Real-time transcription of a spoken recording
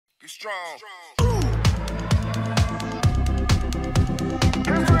strong.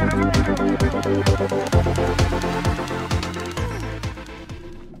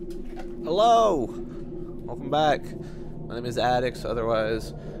 Hello, welcome back. My name is Addix,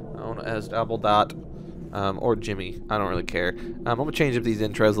 otherwise known as Double Dot, or Jimmy. I don't really care. I'm gonna change up these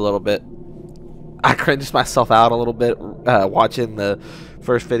intros a little bit. I cringed myself out a little bit watching the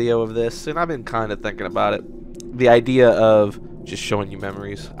first video of this, and I've been kind of thinking about it. The idea of just showing you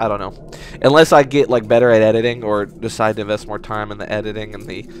memories. I don't know. Unless I get like better at editing or decide to invest more time in the editing and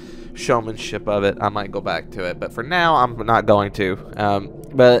the showmanship of it, I might go back to it. But for now, I'm not going to.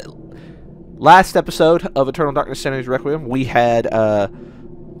 But last episode of Eternal Darkness Sanity's Requiem, we had,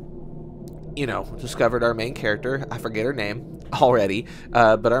 discovered our main character. I forget her name already.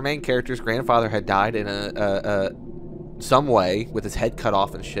 But our main character's grandfather had died in some way with his head cut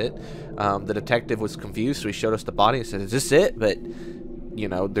off and shit. The detective was confused, so he showed us the body and said, "Is this it?" But, you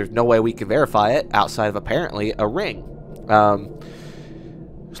know, there's no way we can verify it outside of apparently a ring.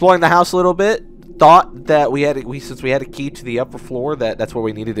 Exploring the house a little bit, thought that since we had a key to the upper floor, that's where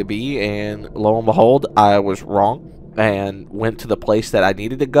we needed to be, and lo and behold, I was wrong and went to the place that I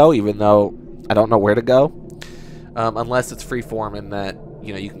needed to go, even though I don't know where to go, unless it's freeform and that,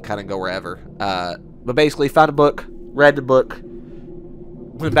 you know, you can kind of go wherever. But basically, found a book, read the book,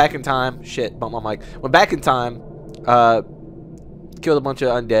 went back in time. Shit, bumped my mic. Went back in time, killed a bunch of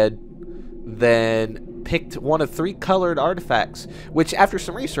undead, then picked one of 3 colored artifacts, which after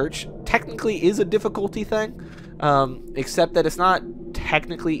some research technically is a difficulty thing, except that it's not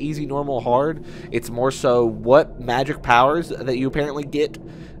technically easy, normal, hard. It's more so what magic powers that you apparently get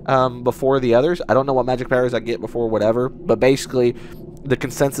before the others. I don't know what magic powers I get before whatever, but basically the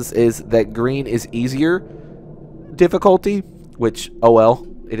consensus is that green is easier difficulty, which, oh well,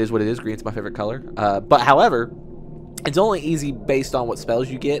 it is what it is. Green's my favorite color. But however, it's only easy based on what spells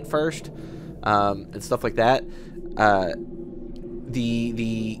you get first, and stuff like that.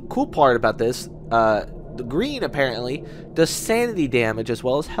 The cool part about this, the green apparently does sanity damage as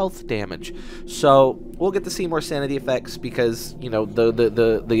well as health damage. So we'll get to see more sanity effects because, you know,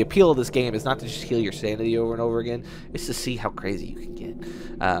 the appeal of this game is not to just heal your sanity over and over again. It's to see how crazy you can get.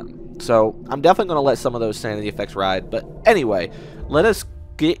 So I'm definitely going to let some of those sanity effects ride. But anyway, let us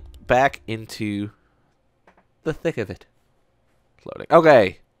get back into the thick of it. Loading.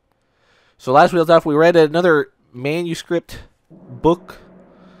 Okay. So last we left off, we read another manuscript book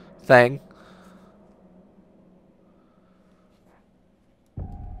thing.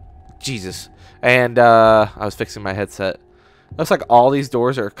 Jesus. And I was fixing my headset. Looks like all these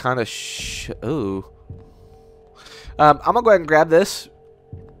doors are kind of ooh. I'm going to go ahead and grab this,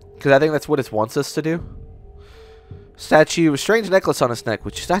 because I think that's what it wants us to do. Statue, a strange necklace on its neck.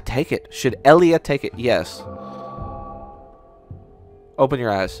 Should I take it? Should Elia take it? Yes. Open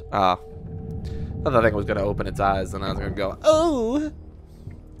your eyes. Ah. I thought that thing was going to open its eyes, and I was going to go, oh.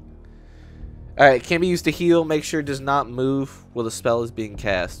 Alright, can be used to heal. Make sure it does not move while the spell is being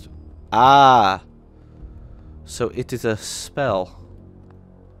cast. Ah. So it is a spell.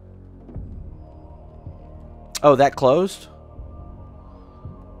 Oh, that closed?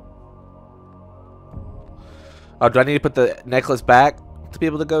 Oh, do I need to put the necklace back to be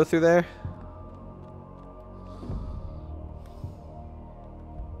able to go through there?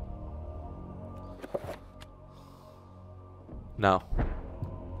 No.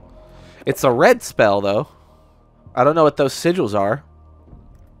 It's a red spell, though. I don't know what those sigils are,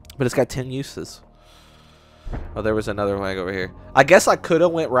 but it's got 10 uses. Oh, there was another leg over here. I guess I could have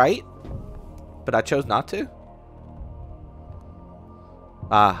went right, but I chose not to.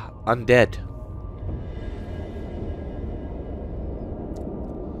 Ah, undead.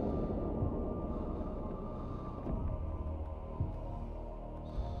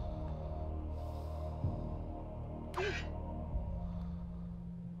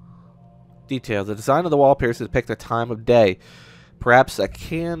 Details. The design of the wall appears to depict the time of day. Perhaps the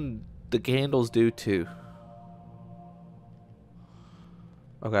candles do too.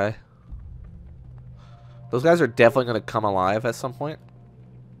 Okay. Those guys are definitely going to come alive at some point.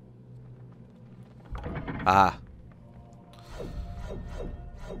 Ah.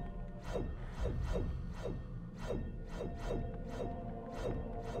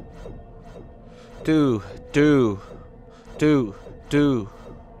 Do. Do. Do. Do.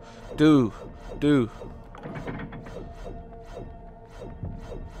 Do. Do.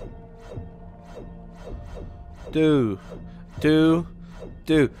 Do. Do.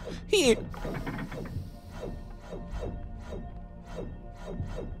 Do. He. I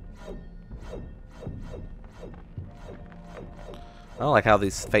don't like how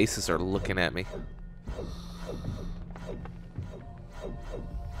these faces are looking at me.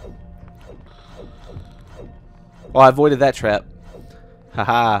 Oh, I avoided that trap.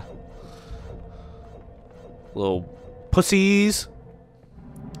 Haha. Little pussies.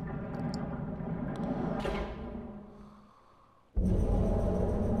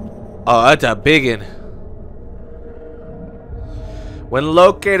 Oh, that's a biggin. When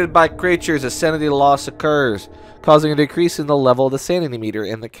located by creatures, a sanity loss occurs, causing a decrease in the level of the sanity meter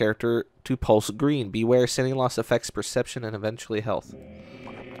and the character to pulse green. Beware, sanity loss affects perception and eventually health.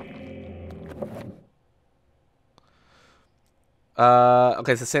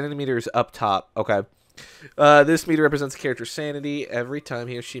 Okay, so sanity meter is up top. Okay. This meter represents the character's sanity. Every time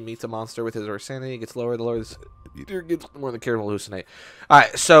he or she meets a monster with his or her sanity, it gets lower. The lower this meter gets, the more the character will hallucinate.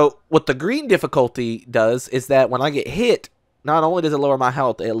 Alright, so what the green difficulty does is that when I get hit, not only does it lower my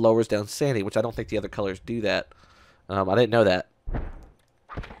health, it lowers down sanity, which I don't think the other colors do that. I didn't know that.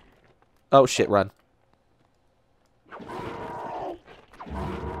 Oh, shit, run.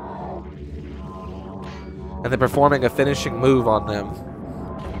 And then performing a finishing move on them.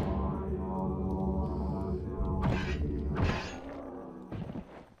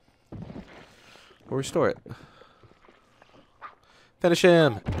 We'll restore it. Finish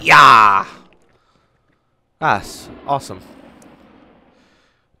him. Yeah! Nice. Awesome.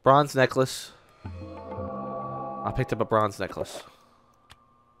 Bronze necklace. I picked up a bronze necklace.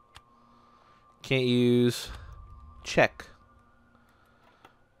 Can't use. Check.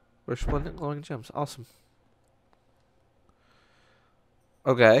 Where's one glowing gems? Awesome.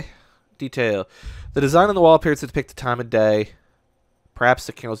 Okay. Detail. The design on the wall appears to depict the time of day. Perhaps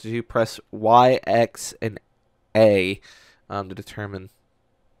the candles do. Press Y, X, and A to determine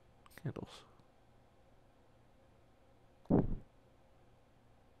candles. Oh,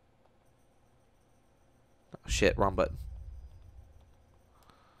 shit, wrong button.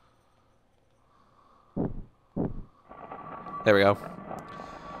 There we go.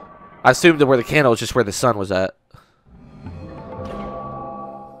 I assumed that where the candle was just where the sun was at.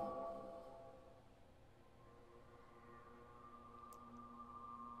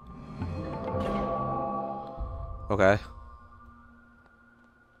 Okay.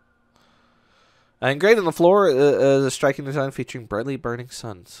 Engraved on the floor is a striking design featuring brightly burning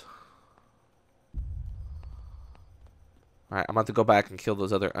suns. Alright, I'm about to go back and kill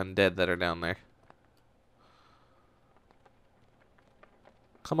those other undead that are down there.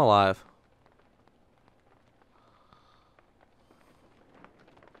 Come alive.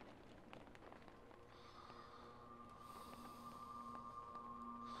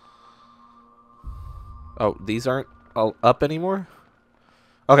 Oh, these aren't all up anymore?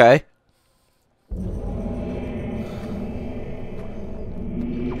 Okay.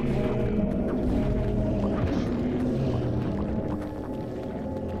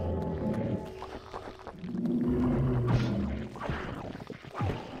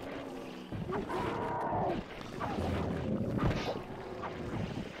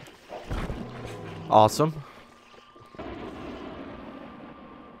 Awesome.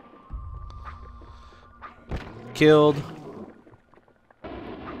 Killed.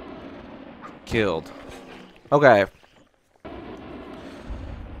 Killed. Okay.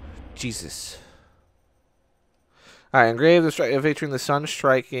 Jesus. Alright, engraved featuring the sun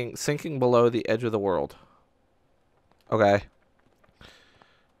sinking below the edge of the world. Okay.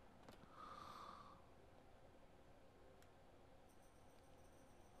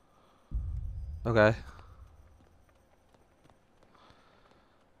 Okay.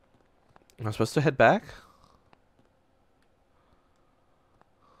 Am I supposed to head back?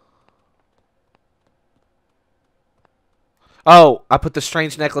 Oh, I put the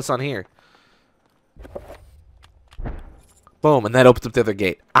strange necklace on here. Boom, and that opens up the other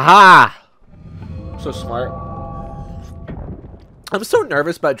gate. Aha! So smart. I'm so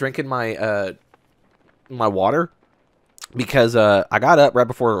nervous about drinking my my water because I got up right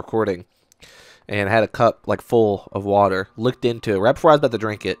before recording and had a cup like full of water. Looked into it right before I was about to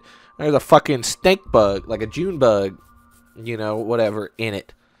drink it. There's a fucking stink bug, like a June bug, you know, whatever, in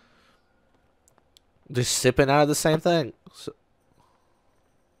it. Just sipping out of the same thing. So,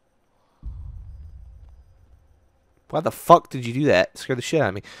 why the fuck did you do that? It scared the shit out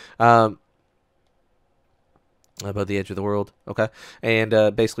of me. Above the edge of the world. Okay.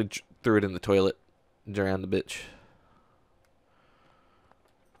 And basically threw it in the toilet. Drowned the bitch.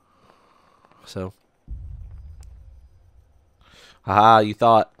 So. Haha, you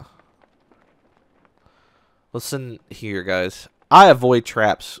thought. Listen here, guys. I avoid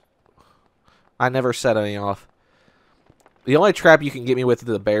traps. I never set any off. The only trap you can get me with is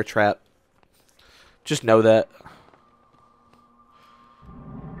the bear trap. Just know that.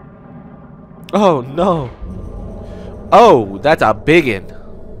 Oh, no. Oh, that's a biggin.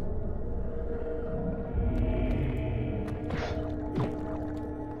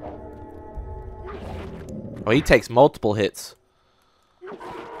 Oh, he takes multiple hits.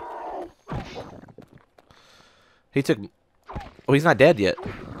 He took... Oh, he's not dead yet.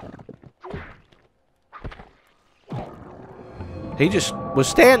 He just was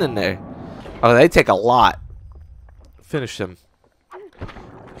standing there. Oh, they take a lot. Finish him.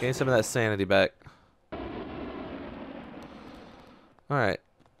 Gain some of that sanity back. Alright.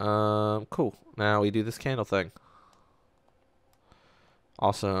 Cool. Now we do this candle thing.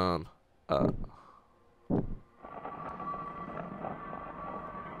 Awesome.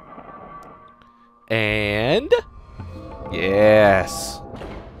 And... Yes.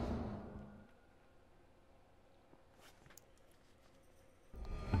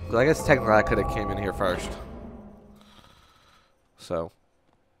 I guess technically I could have came in here first. So.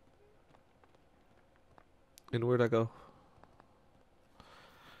 And where'd I go?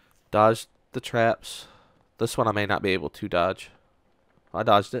 Dodge the traps. This one I may not be able to dodge. I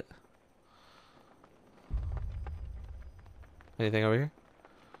dodged it. Anything over here?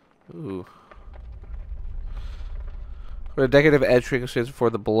 Ooh. Where a decorative edge triggers for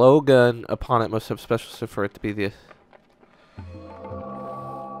the blowgun upon it must have special stuff for it to be the...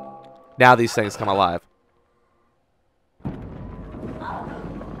 Now these things come alive.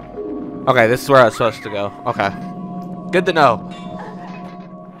 Okay, this is where I was supposed to go. Okay. Good to know.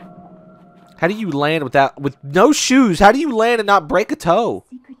 How do you land with no shoes? How do you land and not break a toe?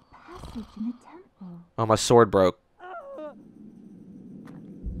 Secret passage in the temple. Oh, my sword broke.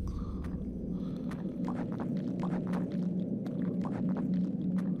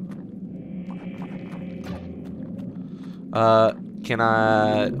 Can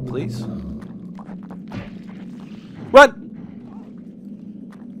I please? Run!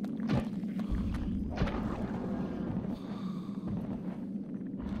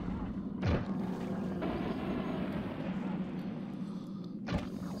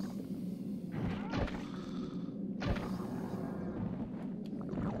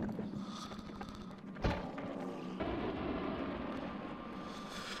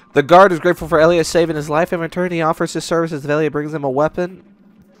 The guard is grateful for Elliot saving his life. In return, he offers his services. If Elliot brings him a weapon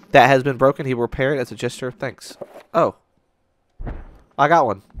that has been broken, he will repair it as a gesture of thanks. Oh. I got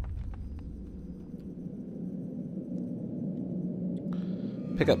one.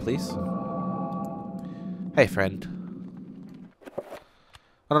 Pick up, please. Hey, friend.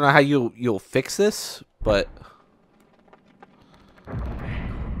 I don't know how you'll fix this, but...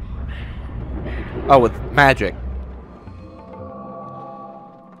 Oh, with magic.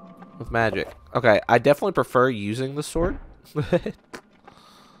 With magic. Okay, I definitely prefer using the sword. I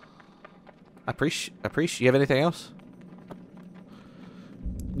appreciate. You have anything else?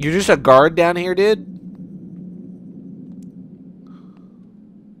 You're just a guard down here, dude?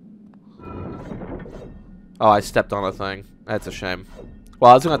 Oh, I stepped on a thing. That's a shame. Well,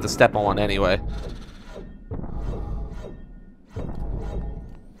 I was gonna have to step on one anyway.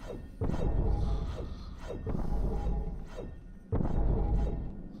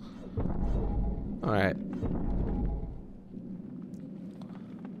 Alright.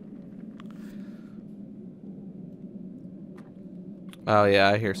 Oh yeah,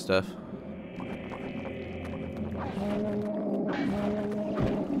 I hear stuff.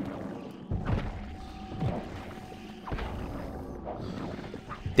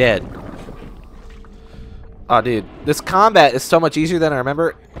 Dead. Oh dude, this combat is so much easier than I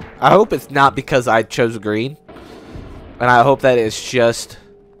remember. I hope it's not because I chose green. And I hope that it's just...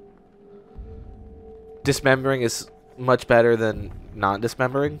 Dismembering is much better than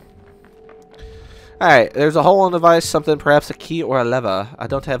non-dismembering. Alright, there's a hole in the device, something, perhaps a key or a lever. I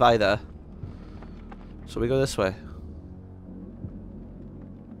don't have either. So we go this way.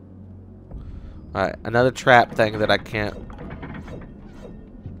 Alright, another trap thing that I can't...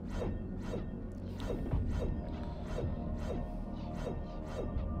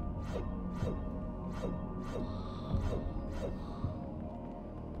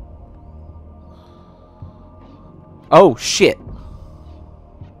 Oh, shit.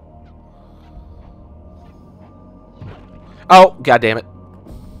 Oh, god damn it.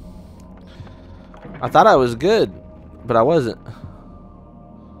 I thought I was good, but I wasn't.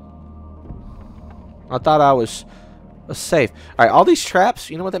 I thought I was safe. Alright, all these traps,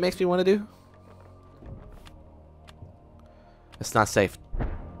 you know what that makes me want to do? It's not safe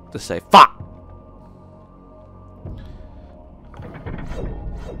to say. Fuck!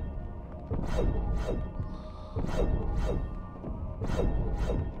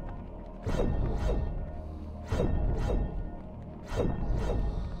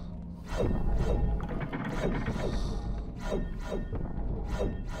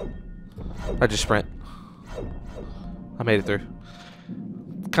 I just sprint. I made it through.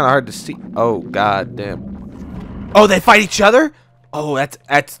 Kind of hard to see. Oh, god damn. Oh, they fight each other? Oh,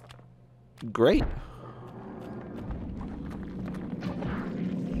 that's great.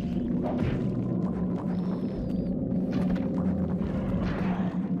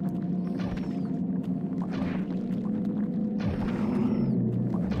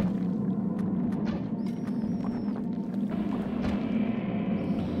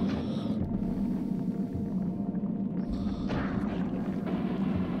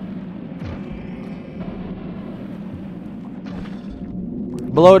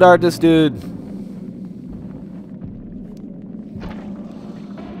 Blow dart this dude.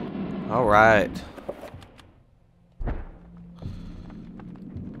 All right.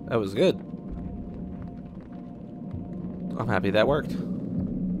 That was good. I'm happy that worked.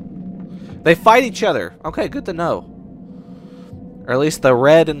 They fight each other. Okay, good to know. Or at least the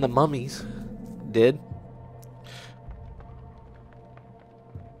red and the mummies did.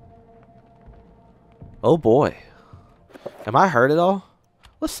 Oh boy. Am I hurt at all?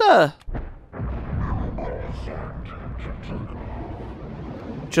 Let's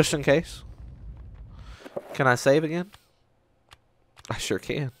just in case. Can I save again? I sure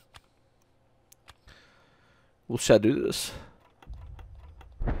can. We shall do this.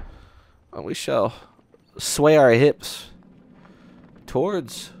 And we shall sway our hips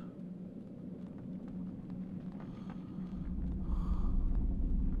towards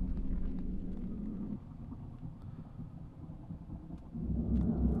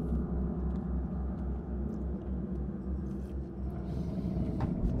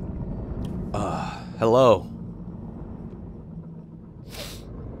hello.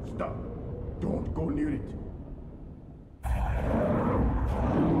 Stop. Don't go near it.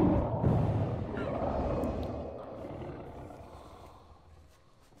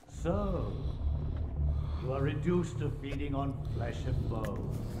 So, you are reduced to feeding on flesh and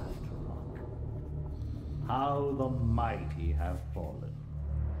bones, after all. How the mighty have fallen.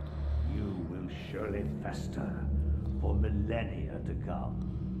 You will surely fester for millennia to come.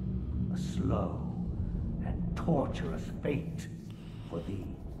 A slow and torturous fate for thee.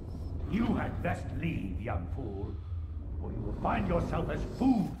 You had best leave, young fool, or you will find yourself as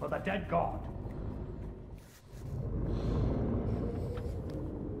food for the dead god.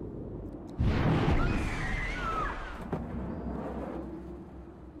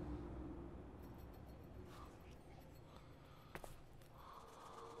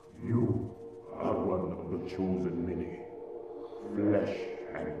 You are one of the chosen many. Flesh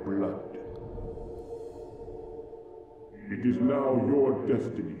and blood. It is now your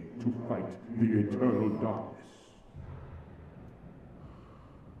destiny to fight the eternal darkness.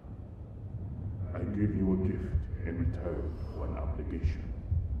 I give you a gift in return for an obligation.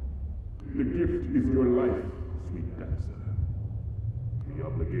 The gift is your life, sweet dancer. The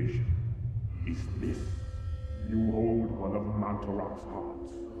obligation is this. You hold one of Mantarok's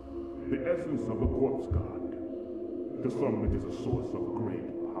hearts, the essence of the corpse god. To some, it is a source of great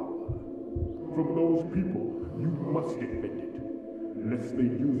power. From those people, you must defend it, lest they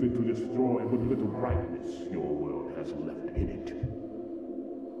use it to destroy what little brightness your world has left in it.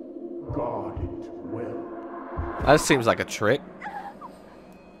 Guard it well. That seems like a trick.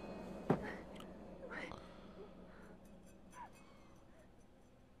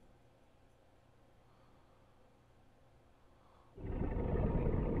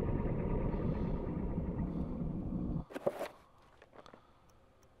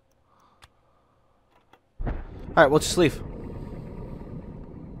 Alright, we'll just leave.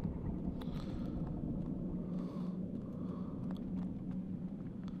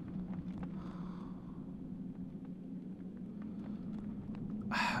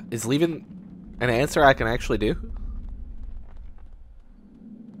 Is leaving an answer I can actually do?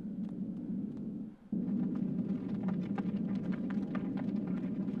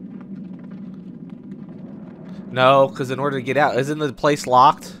 No, because in order to get out, isn't the place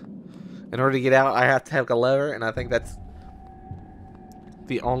locked? In order to get out, I have to have a lever, and I think that's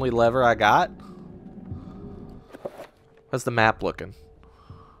the only lever I got. How's the map looking?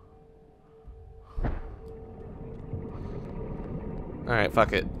 Alright,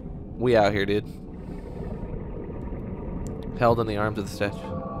 fuck it. We out here, dude. Held in the arms of the statue.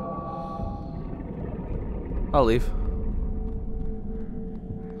 I'll leave.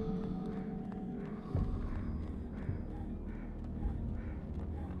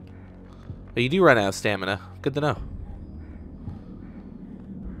 But you do run out of stamina. Good to know.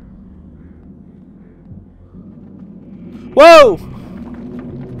 Whoa!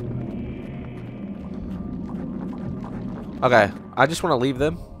 Okay, I just want to leave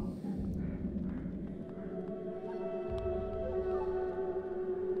them.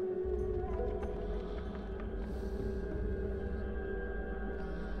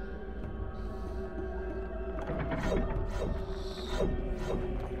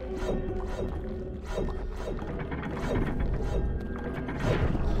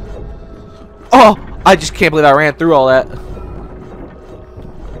 Oh! I just can't believe I ran through all that.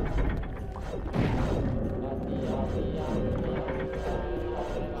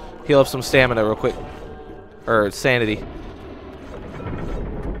 Heal up some stamina real quick. Or sanity.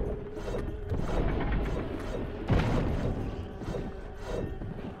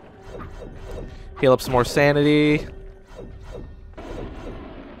 Heal up some more sanity.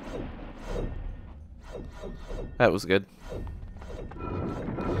 That was good.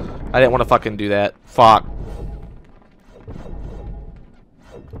 I didn't want to fucking do that. Fuck.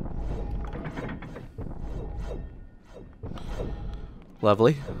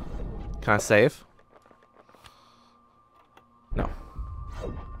 Lovely. Can I save? No.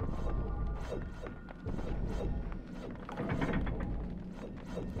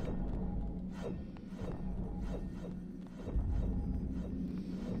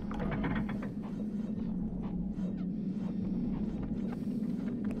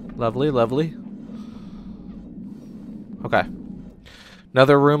 Lovely, lovely. Okay.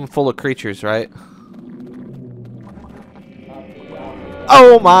 Another room full of creatures, right?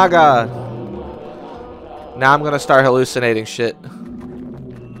 Oh my god! Now I'm gonna start hallucinating shit.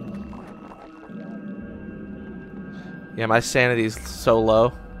 Yeah, my sanity's so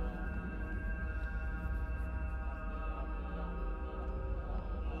low.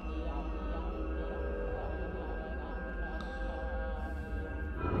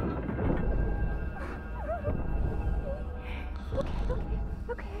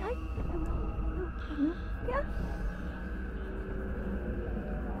 Okay, I will. Yeah.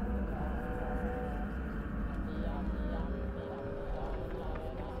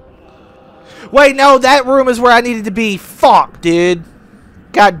 Wait, no, that room is where I needed to be. Fuck, dude.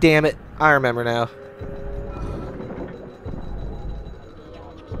 God damn it. I remember now.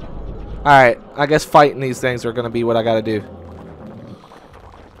 Alright, I guess fighting these things are gonna be what I gotta do.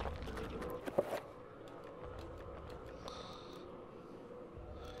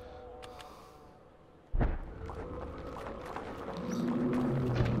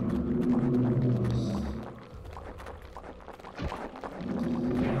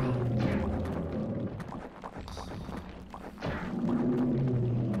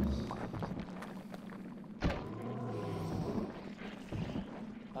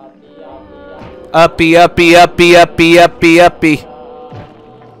 Uppy, uppy, uppy, uppy, uppy, uppy.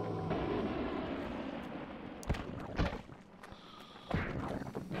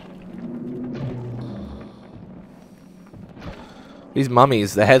 These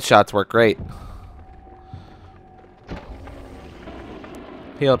mummies, the headshots work great.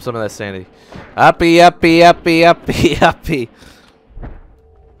 Heal up some of that sanity. Uppy, uppy, uppy, uppy, uppy.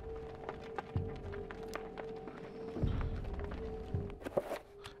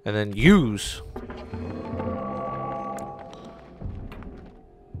 And then use.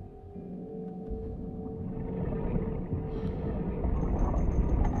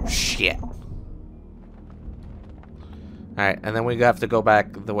 Shit. Alright, and then we have to go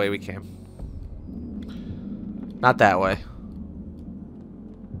back the way we came. Not that way.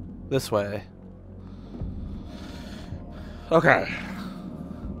 This way. Okay.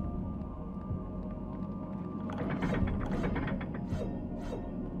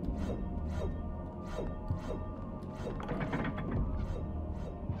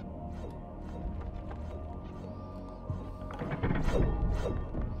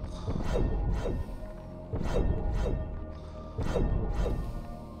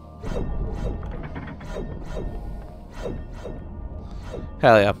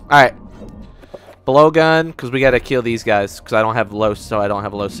 Hell yeah. Alright. Blowgun, because we gotta kill these guys, because I don't have low, so I don't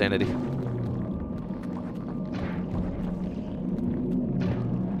have low sanity.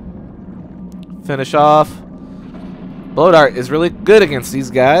 Finish off. Blow dart is really good against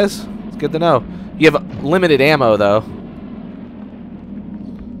these guys. It's good to know. You have limited ammo, though.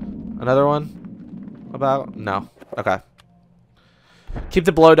 Another one? About? No. Okay. Keep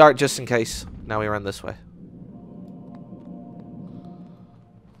the blow dart just in case. Now we run this way.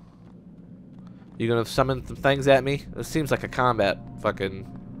 You gonna summon some things at me? This seems like a combat fucking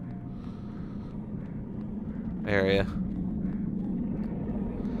area.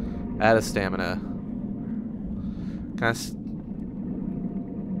 Out of stamina.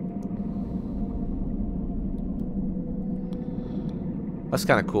 That's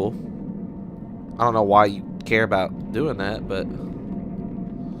kind of cool. I don't know why you care about doing that, but...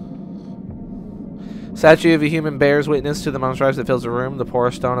 Statue of a human bears witness to the monstrosity that fills the room. The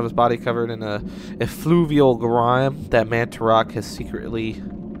porous stone of his body covered in a effluvial grime that Mantarok has secretly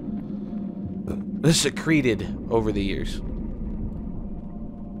secreted over the years.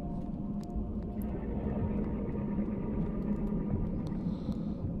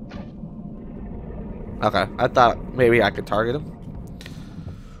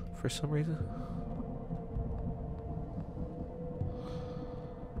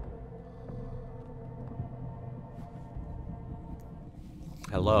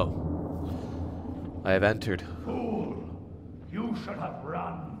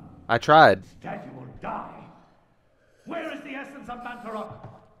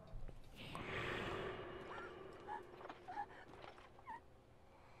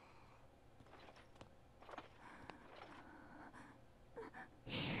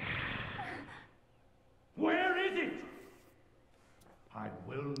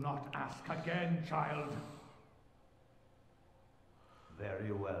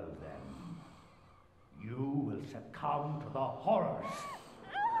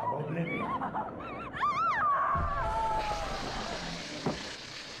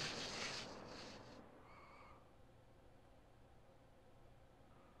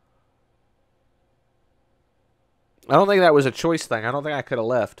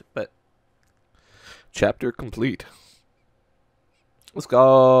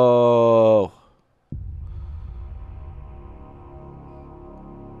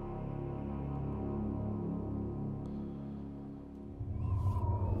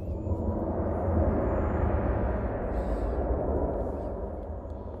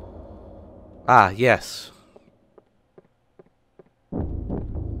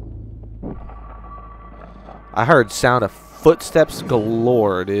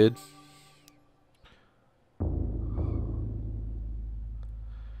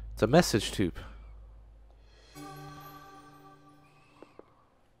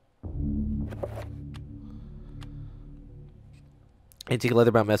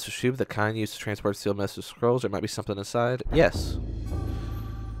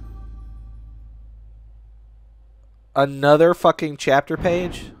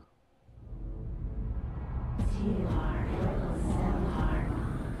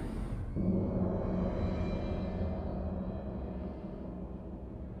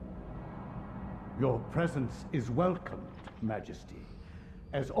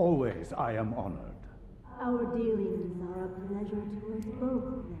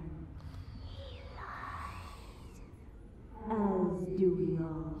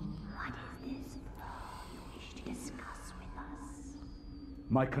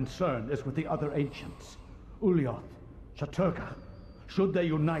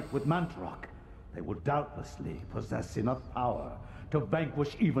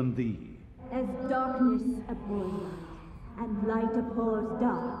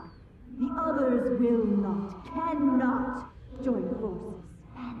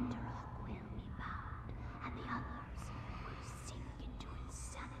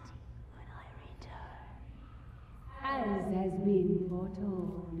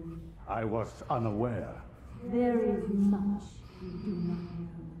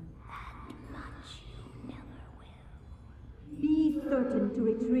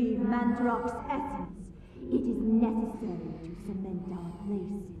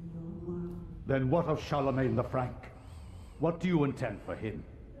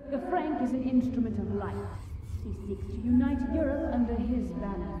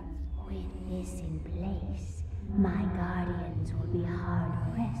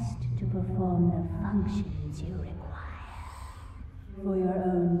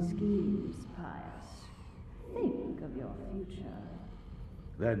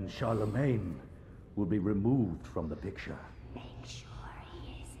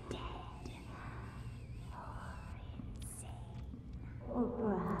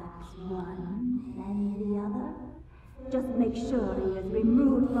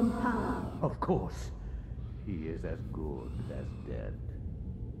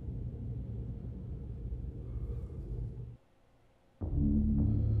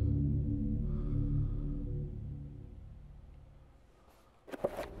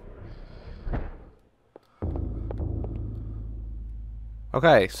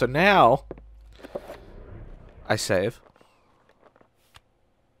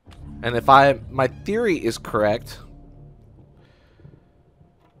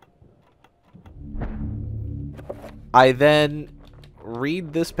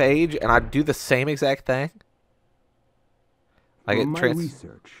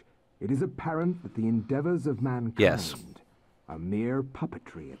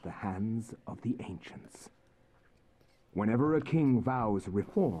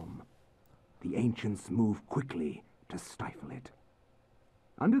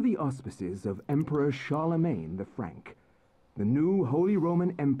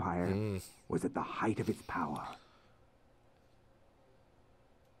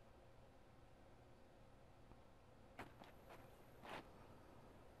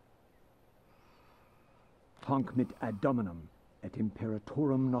 Hanc mit ad dominum et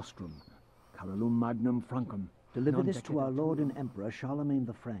imperatorum nostrum, carolum magnum francum. Deliver this to our Lord and Emperor Charlemagne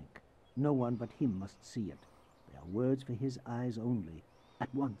the Frank. No one but him must see it. They are words for his eyes only.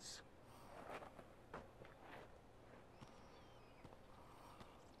 At once.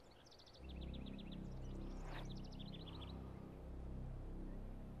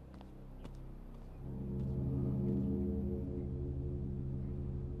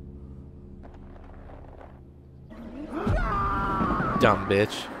 Dumb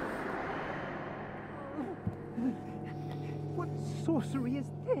bitch. What sorcery is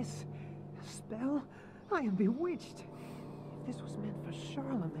this? A spell? I am bewitched. If this was meant for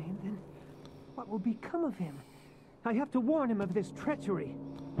Charlemagne, then what will become of him? I have to warn him of this treachery.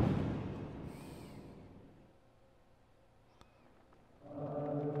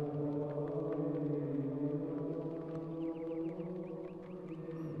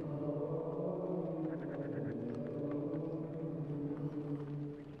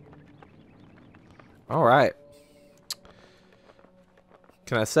 All right.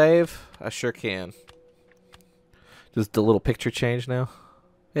 Can I save? I sure can. Does the little picture change now?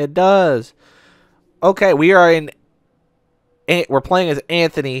 It does. Okay, we are in. We're playing as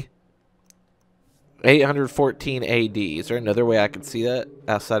Anthony. 814 AD. Is there another way I could see that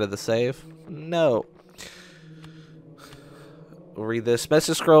outside of the save? No. We'll read this.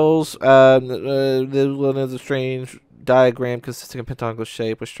 Message scrolls. The one of the strange diagram consisting of pentagonal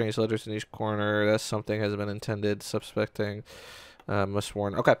shape with strange letters in each corner. That's something has been intended. Suspecting. Must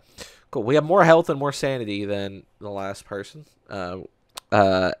warn. Okay, cool. We have more health and more sanity than the last person.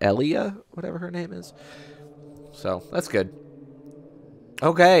 Elia, whatever her name is. So that's good.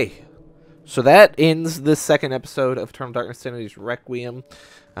 Okay, so that ends this second episode of Eternal Darkness Sanity's Requiem.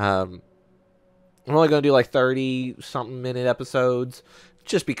 I'm only going to do like 30-something minute episodes,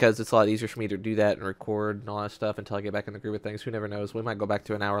 just because it's a lot easier for me to do that and record and all that stuff until I get back in the groove of things. Who never knows? We might go back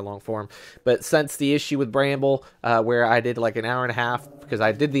to an hour-long form. But since the issue with Bramble, where I did like an hour and a half, because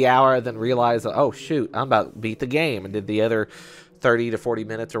I did the hour, then realized, oh, shoot, I'm about to beat the game, and did the other 30 to 40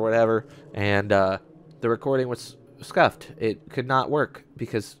 minutes or whatever, and the recording was scuffed. It could not work,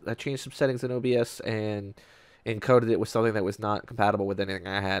 because I changed some settings in OBS and encoded it with something that was not compatible with anything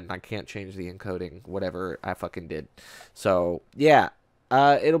I had, and I can't change the encoding, whatever I fucking did. So, yeah.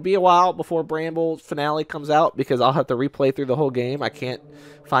 It'll be a while before Bramble's finale comes out, because I'll have to replay through the whole game. I can't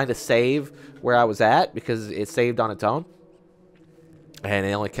find a save where I was at, because it saved on its own. And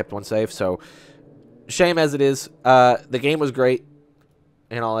it only kept one save, so shame as it is. The game was great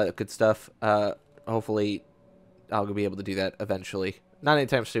and all that good stuff. Hopefully I'll be able to do that eventually. Not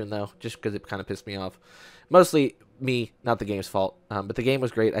anytime soon, though, just because it kind of pissed me off. Mostly me, not the game's fault. But the game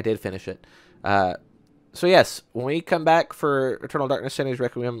was great. I did finish it. So yes, when we come back for Eternal Darkness Sanity's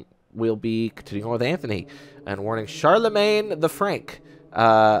Requiem, we'll be continuing with Anthony and warning Charlemagne the Frank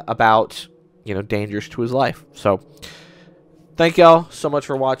about, dangers to his life. So thank y'all so much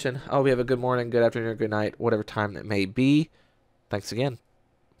for watching. I hope you have a good morning, good afternoon, or good night, whatever time it may be. Thanks again.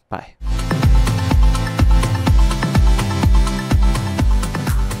 Bye.